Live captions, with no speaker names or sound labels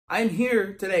I'm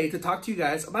here today to talk to you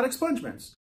guys about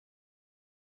expungements.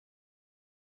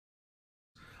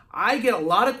 I get a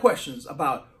lot of questions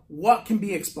about what can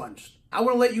be expunged. I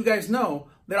want to let you guys know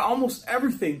that almost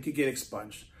everything could get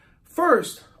expunged.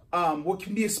 First, what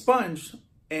can be expunged,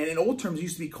 and in old terms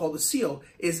used to be called a seal,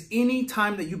 is any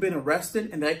time that you've been arrested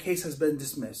and that case has been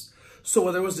dismissed. So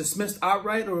whether it was dismissed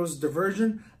outright or it was a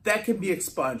diversion, that can be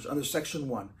expunged under Section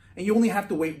 1. And you only have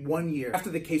to wait 1 year after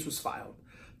the case was filed.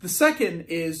 The second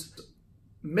is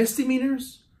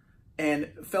misdemeanors and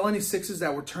felony 6s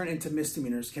that were turned into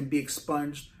misdemeanors can be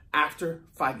expunged after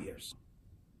 5 years.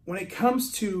 When it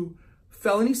comes to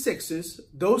felony 6s,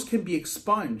 those can be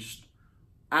expunged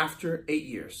after 8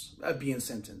 years of being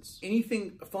sentenced.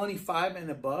 Anything felony 5 and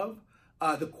above,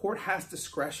 the court has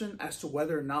discretion as to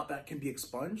whether or not that can be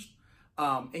expunged.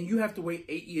 And you have to wait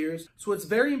 8 years. So it's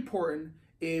very important,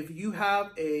 if you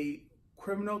have a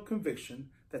criminal conviction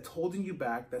that's holding you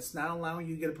back, that's not allowing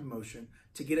you to get a promotion,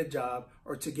 to get a job,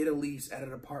 or to get a lease at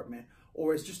an apartment,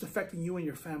 or it's just affecting you and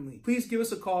your family, please give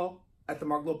us a call at the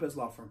Mark Lopez Law Firm.